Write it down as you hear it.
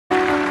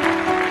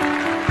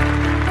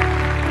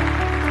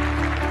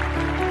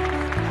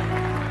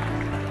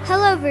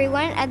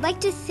everyone. I'd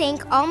like to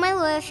thank all my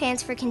loyal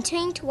fans for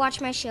continuing to watch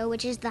my show,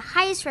 which is the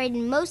highest rated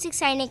and most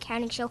exciting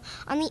accounting show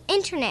on the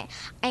internet.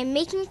 I am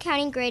making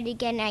accounting great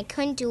again, and I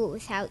couldn't do it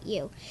without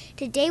you.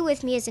 Today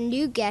with me as a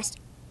new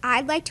guest,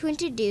 I'd like to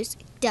introduce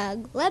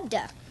Doug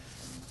Lebda.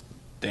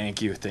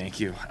 Thank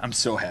you. I'm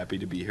so happy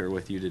to be here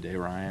with you today,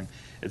 Ryan.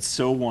 It's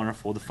so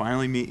wonderful to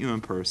finally meet you in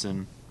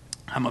person.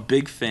 I'm a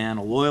big fan,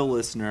 a loyal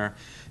listener.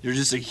 You're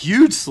just a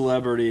huge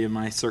celebrity in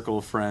my circle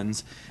of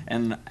friends,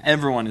 and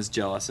everyone is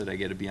jealous that I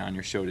get to be on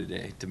your show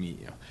today to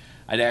meet you.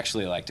 I'd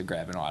actually like to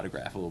grab an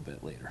autograph a little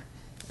bit later,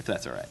 if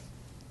that's all right.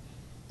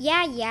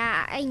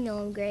 Yeah, I know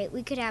I'm great.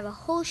 We could have a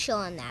whole show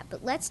on that,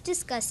 but let's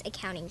discuss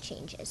accounting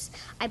changes.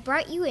 I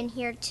brought you in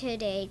here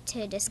today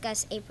to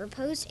discuss a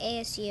proposed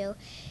ASU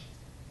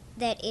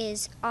that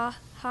is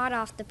hot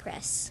off the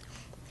press.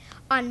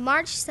 On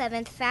March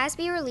 7th,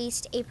 FASB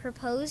released a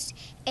proposed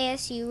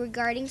ASU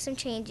regarding some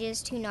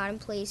changes to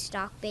non-employee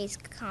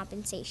stock-based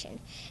compensation.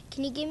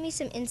 Can you give me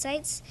some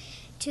insights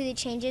to the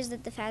changes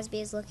that the FASB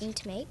is looking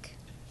to make?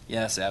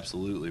 Yes,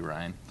 absolutely,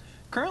 Ryan.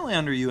 Currently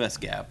under U.S.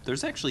 GAAP,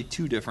 there's actually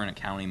two different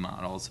accounting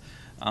models.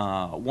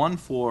 One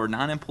for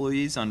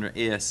non-employees under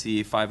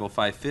ASC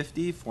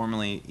 50550,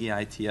 formerly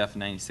EITF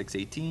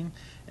 9618,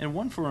 and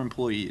one for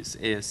employees,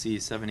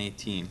 ASC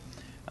 718,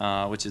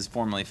 which is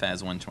formerly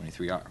FAS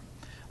 123R.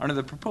 Under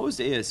the proposed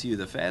ASU,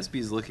 the FASB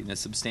is looking to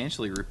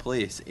substantially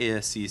replace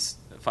ASC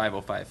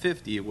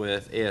 50550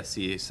 with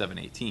ASC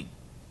 718.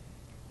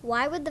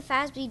 Why would the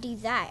FASB do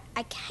that?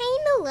 I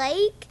kind of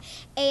like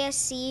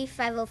ASC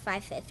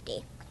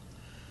 50550.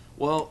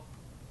 Well,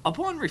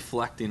 upon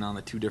reflecting on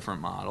the two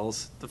different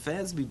models, the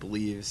FASB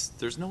believes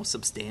there's no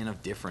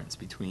substantive difference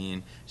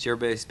between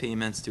share-based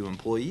payments to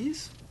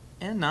employees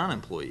and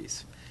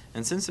non-employees.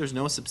 And since there's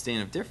no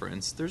substantive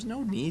difference, there's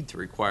no need to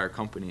require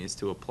companies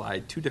to apply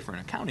two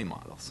different accounting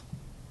models.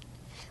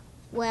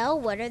 Well,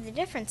 what are the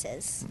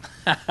differences?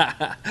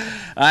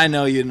 I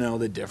know you know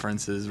the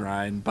differences,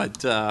 Ryan,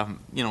 but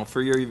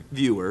for your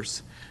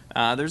viewers,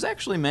 there's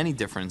actually many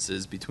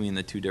differences between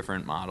the two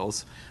different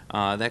models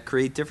that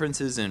create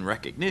differences in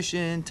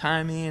recognition,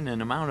 timing,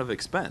 and amount of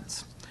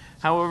expense.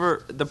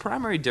 However, the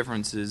primary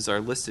differences are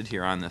listed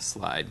here on this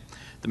slide.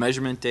 The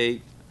measurement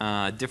date,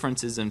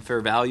 differences in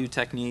fair value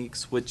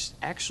techniques, which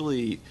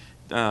actually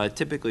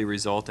typically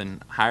result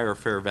in higher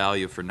fair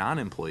value for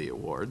non-employee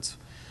awards,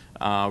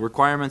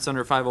 requirements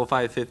under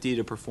 50550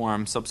 to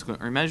perform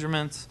subsequent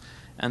remeasurements,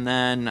 and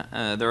then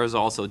there is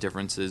also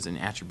differences in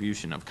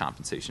attribution of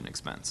compensation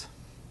expense.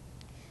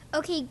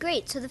 Okay,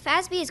 great. So the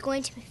FASB is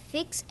going to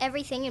fix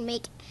everything and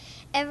make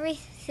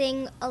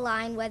everything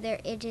align, whether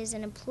it is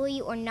an employee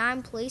or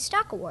non-employee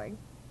stock award.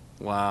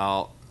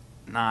 Well,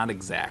 not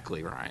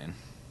exactly, Ryan.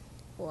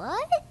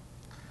 What?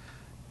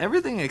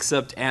 Everything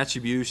except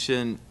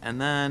attribution, and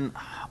then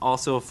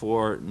also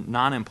for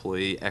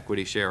non-employee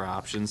equity share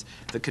options,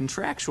 the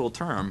contractual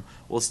term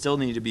will still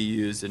need to be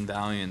used in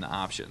valuing the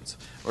options.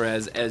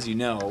 Whereas, as you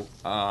know,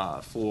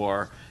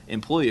 for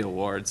employee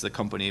awards, the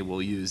company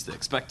will use the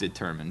expected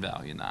term in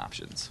valuing the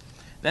options.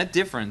 That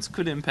difference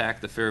could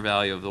impact the fair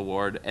value of the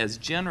award, as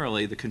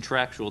generally the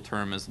contractual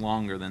term is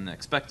longer than the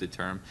expected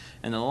term,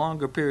 and a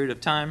longer period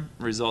of time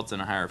results in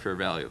a higher fair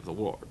value of the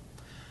award.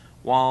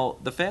 While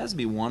the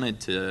FASB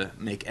wanted to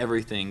make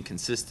everything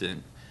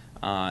consistent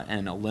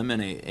and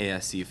eliminate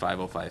ASC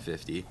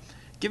 50550,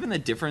 given the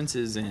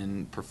differences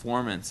in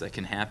performance that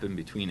can happen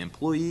between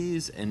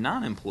employees and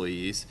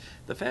non-employees,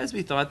 the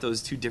FASB thought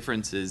those two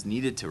differences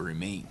needed to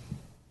remain.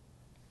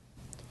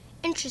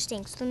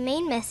 Interesting. So the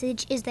main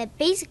message is that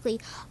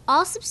basically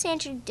all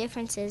substantial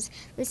differences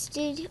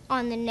listed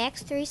on the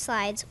next three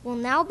slides will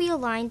now be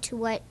aligned to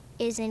what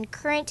is in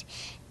current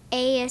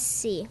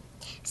ASC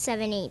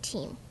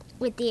 718.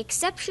 With the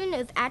exception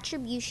of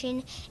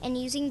attribution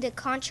and using the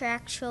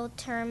contractual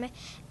term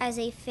as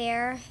a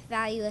fair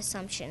value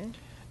assumption.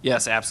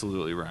 Yes,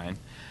 absolutely, Ryan.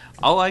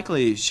 I'll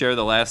likely share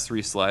the last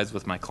three slides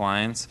with my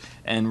clients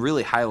and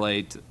really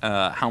highlight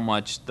how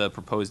much the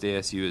proposed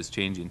ASU is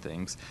changing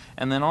things.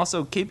 And then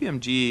also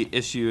KPMG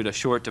issued a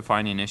short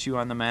defining issue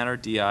on the matter,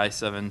 DI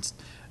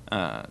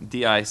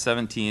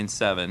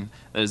 17.7,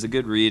 that is a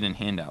good read and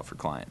handout for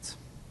clients.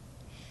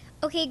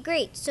 Okay,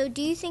 great. So do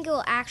you think it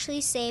will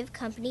actually save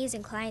companies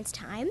and clients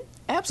time?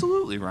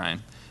 Absolutely,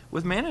 Ryan.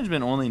 With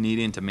management only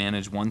needing to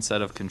manage one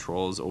set of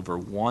controls over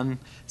one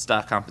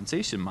stock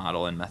compensation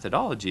model and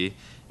methodology,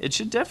 it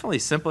should definitely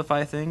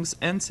simplify things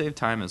and save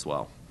time as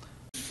well.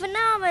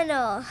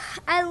 Phenomenal!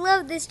 I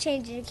love this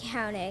change in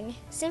accounting.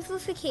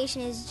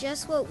 Simplification is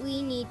just what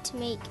we need to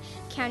make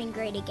accounting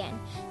great again.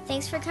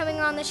 Thanks for coming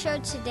on the show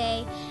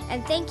today,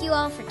 and thank you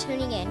all for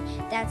tuning in.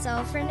 That's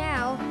all for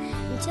now.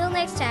 Until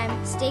next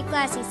time, stay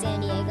classy, San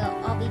Diego.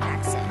 I'll be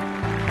back soon.